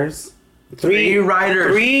 writers. Three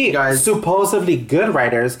writers. 3 guys. Supposedly good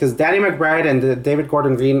writers, because Danny McBride and David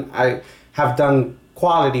Gordon Green have done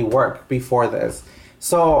quality work before this.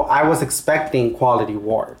 So I was expecting quality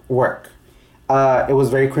work. It was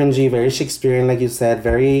very cringy, very Shakespearean, like you said,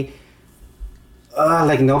 very...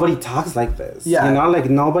 like nobody talks like this. Yeah. You know, like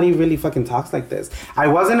nobody really fucking talks like this. I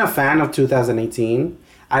wasn't a fan of 2018.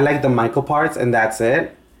 I like the Michael parts and that's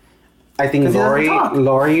it. I think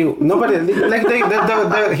Laurie, nobody,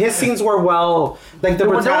 like his scenes were well, like the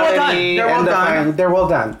brutality they're well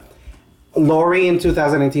done. Laurie in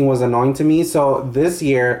 2018 was annoying to me. So this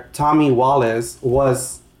year, Tommy Wallace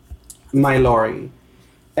was my Laurie.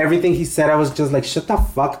 Everything he said, I was just like, shut the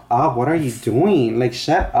fuck up. What are you doing? Like,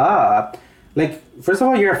 shut up. Like, first of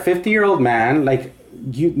all, you're a 50-year-old man. Like,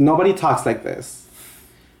 nobody talks like this.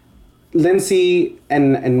 Lindsay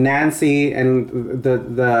and Nancy and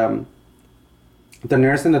the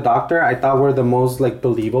nurse and the doctor, I thought were the most, like,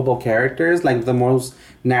 believable characters. Like, the most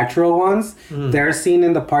natural ones. Mm. Their scene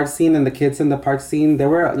in the park scene and the kids in the park scene, they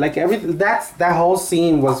were, like, everything. That whole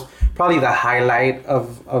scene was probably the highlight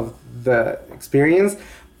of the experience.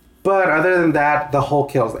 But other than that, the whole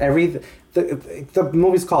kills. The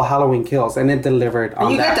movie's called Halloween Kills, and it delivered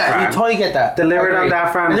on that front. You totally get that. Delivered on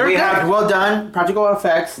that front. And we had well done. Practical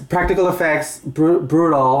effects,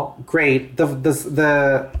 brutal, great.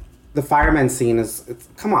 The fireman scene is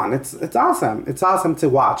come on, it's awesome. It's awesome to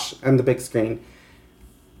watch on the big screen.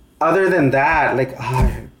 Other than that, like,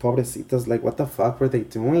 pobrecitos, like, what the fuck were they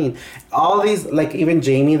doing? All these, like, even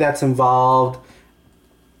Jamie that's involved.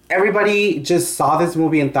 Everybody just saw this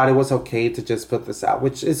movie and thought it was okay to just put this out,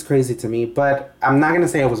 which is crazy to me. But I'm not going to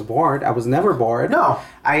say I was bored. I was never bored. No.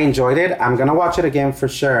 I enjoyed it. I'm going to watch it again for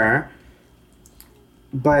sure.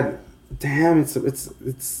 But damn,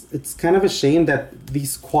 it's kind of a shame that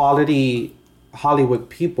these quality Hollywood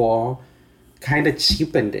people kind of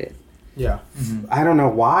cheapened it. Yeah. Mm-hmm. I don't know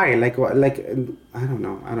why. Like I don't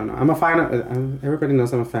know. I'm a fan of... everybody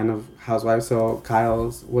knows I'm a fan of Housewives, so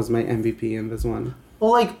Kyle's was my MVP in this one.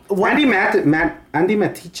 Well, like what? Andy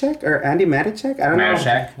Matichak or Andy Matichak? I don't know.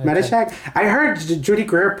 Matichak. I heard Judy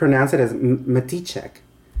Greer pronounce it as Matichak.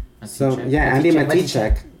 So yeah, Andy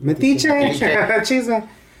Matichak. Matichak.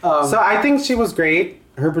 So I think she was great.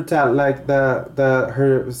 Her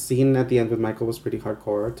her scene at the end with Michael was pretty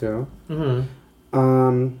hardcore too.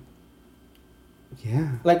 Mm-hmm. Yeah.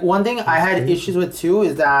 Like one thing I had issues with too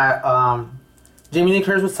is that Jamie Lee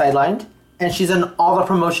Curtis was sidelined. And she's in all the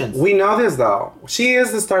promotions. We know this though. She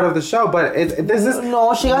is the start of the show, but this is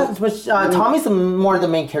no. She got. Tommy's more the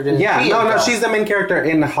main character. She's the main character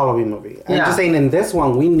in the Halloween movie. I'm just saying, in this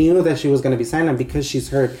one, we knew that she was going to be silent because she's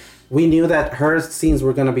hurt. We knew that her scenes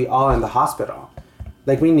were going to be all in the hospital.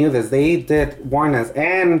 Like, we knew this. They did warn us.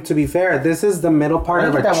 And to be fair, this is the middle part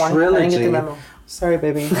of a trilogy. I didn't get the memo. Sorry,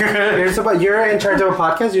 baby. You're in charge of a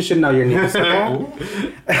podcast. You should know your news. Okay?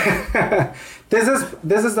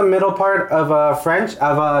 This is the middle part of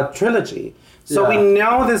a trilogy. So we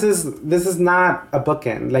know this is not a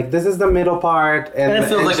bookend. Like, this is the middle part, and it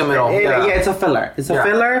feels like a middle. It's a filler. It's a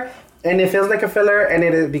filler, and it feels like a filler, and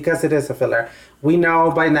it is because it is a filler. We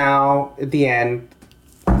know by now at the end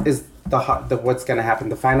is the what's gonna happen.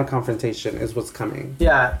 The final confrontation is what's coming.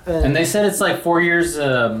 Yeah, and they said it's like 4 years.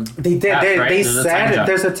 They did. They said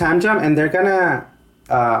there's a time jump, and they're gonna.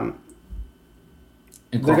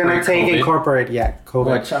 They're gonna incorporate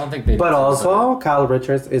COVID. Which I don't think they. But also, Kyle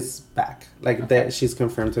Richards is back. Like she's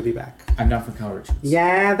confirmed to be back. I'm down for Kyle Richards.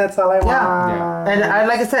 Yeah, that's all I want. Yeah. And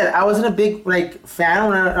like I said, I wasn't a big fan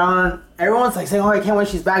when everyone's like saying, "Oh, I can't wait,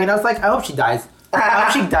 she's back," and I was like, I hope she dies. I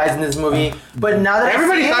hope she dies in this movie. But now that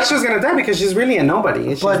everybody thought she was gonna die because she's really a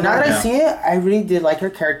nobody. But now that I see it, I really did like her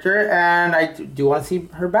character, and I do want to see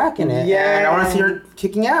her back in it. Yeah, and I want to see her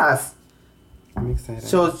kicking ass. I'm excited.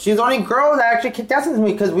 So she's the only girl that actually kicked ass in this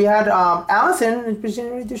movie because we had Allison, but she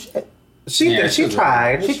didn't really do shit. She did. She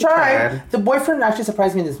tried. She tried. The boyfriend actually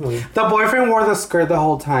surprised me in this movie. The boyfriend wore the skirt the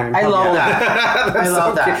whole time. I love that. I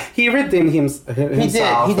love that. He redeemed himself. He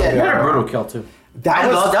did. He had a brutal kill too. That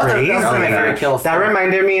was crazy. That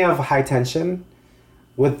reminded me of High Tension.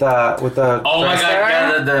 with the oh my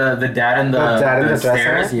god, yeah, the dad and the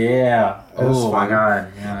stairs, yeah. Oh my god,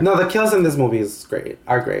 yeah. No, the kills in this movie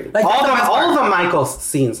are great. Like, all of the Michael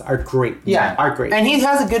scenes are great. Yeah, are great. And he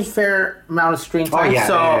has a good fair amount of screen time.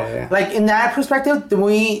 Like in that perspective, the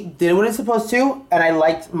movie did what it's supposed to, and I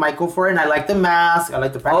liked Michael for it, and I liked the mask, I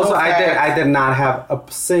liked the practical effects. I did not have a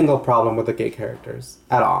single problem with the gay characters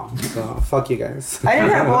at all. So fuck you guys.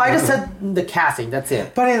 I just said the casting. That's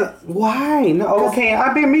it. But why? No, okay.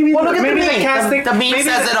 I mean, maybe the casting. The meme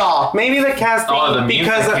says it all. Maybe the casting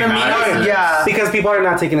because the meme. Yeah, because people are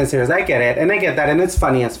not taking it serious. I get it, and I get that, and it's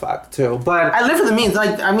funny as fuck too. But I live for the memes.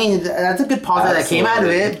 Like, I mean, that's a good positive that came out of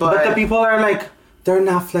it. But the people are like, they're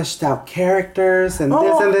not fleshed out characters, and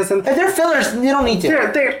this and if they're fillers, you don't need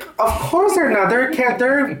to. Of course they're not.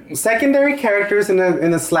 They're secondary characters in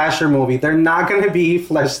a slasher movie. They're not going to be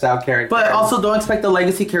fleshed out characters. But also, don't expect the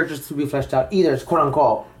legacy characters to be fleshed out either, quote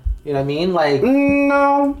unquote. You know what I mean? Like,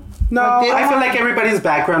 no. I feel like everybody's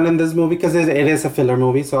background in this movie, because it is a filler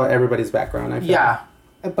movie, so everybody's background. I feel. Yeah,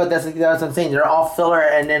 but that's what I'm saying. They're all filler,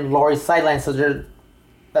 and then Laurie's sideline, so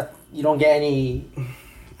you don't get any.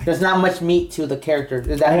 There's not much meat to the character.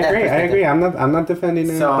 I agree. I'm not defending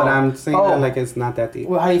it, but I'm saying that like it's not that deep.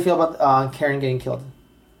 Well, how do you feel about Karen getting killed?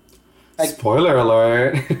 Like, spoiler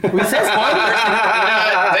alert. We said spoilers.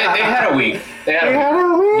 They had a week.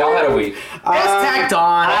 Y'all had a week. It's tacked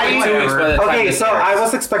on. Okay, so I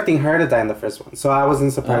was expecting her to die in the first one, so I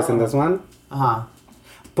wasn't surprised in this one.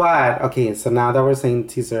 But okay, so now that we're saying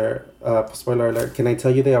teaser, spoiler alert, can I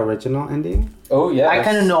tell you the original ending? Oh yeah, I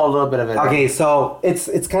kind of know a little bit of it. Okay, so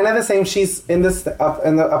it's kind of the same. She's up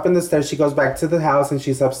in the stairs. She goes back to the house and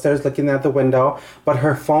she's upstairs looking at the window, but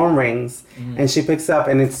her phone rings and she picks up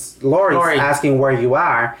and it's Laurie asking where you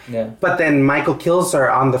are. Yeah. But then Michael kills her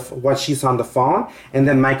while she's on the phone, and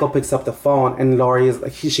then Michael picks up the phone and Laurie is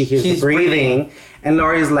like she hears the breathing, and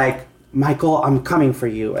Laurie is like, Michael, I'm coming for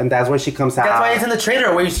you, and that's where she comes out. That's why it's in the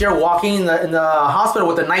trailer where you see her walking in the hospital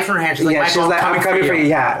with a knife in her hand. She's like, Michael, I'm coming for you.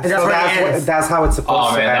 Yeah, and that's how it's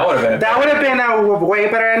supposed to. Oh man, that would have been a way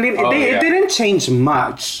better ending. It didn't change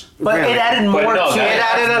much, but really. It added more to it. It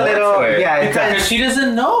added a little, because she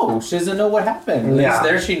doesn't know. She doesn't know what happened. At least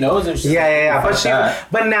there she knows, and she's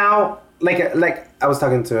but now. Like I was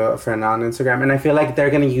talking to a friend on Instagram, and I feel like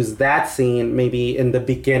they're gonna use that scene maybe in the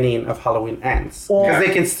beginning of Halloween Ends, because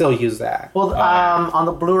they can still use that. Well, on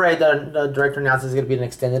the Blu-ray, the director announced it's gonna be an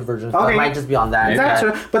extended version, so it might just be on that. That's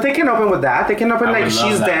true, but they can open with that. They can open like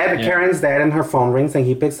she's dead, Karen's dead, and her phone rings, and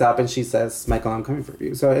he picks up, and she says, "Michael, I'm coming for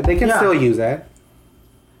you." So they can still use that.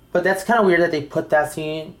 But that's kind of weird that they put that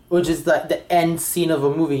scene, which is the end scene of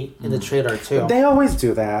a movie, in the trailer too. They always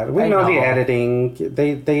do that. We know the editing.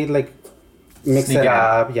 They like. Mix it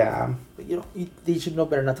up, yeah. But they should know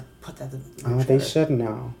better not to put that in the trailer. They should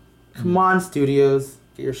know. Come on, studios,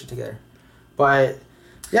 get your shit together. But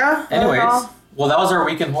yeah. Anyways, well, that was our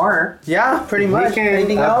week in horror. Yeah, pretty much.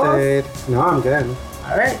 Anything else? No, I'm good.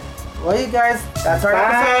 All right. Well, you guys, that's our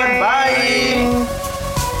episode. Bye.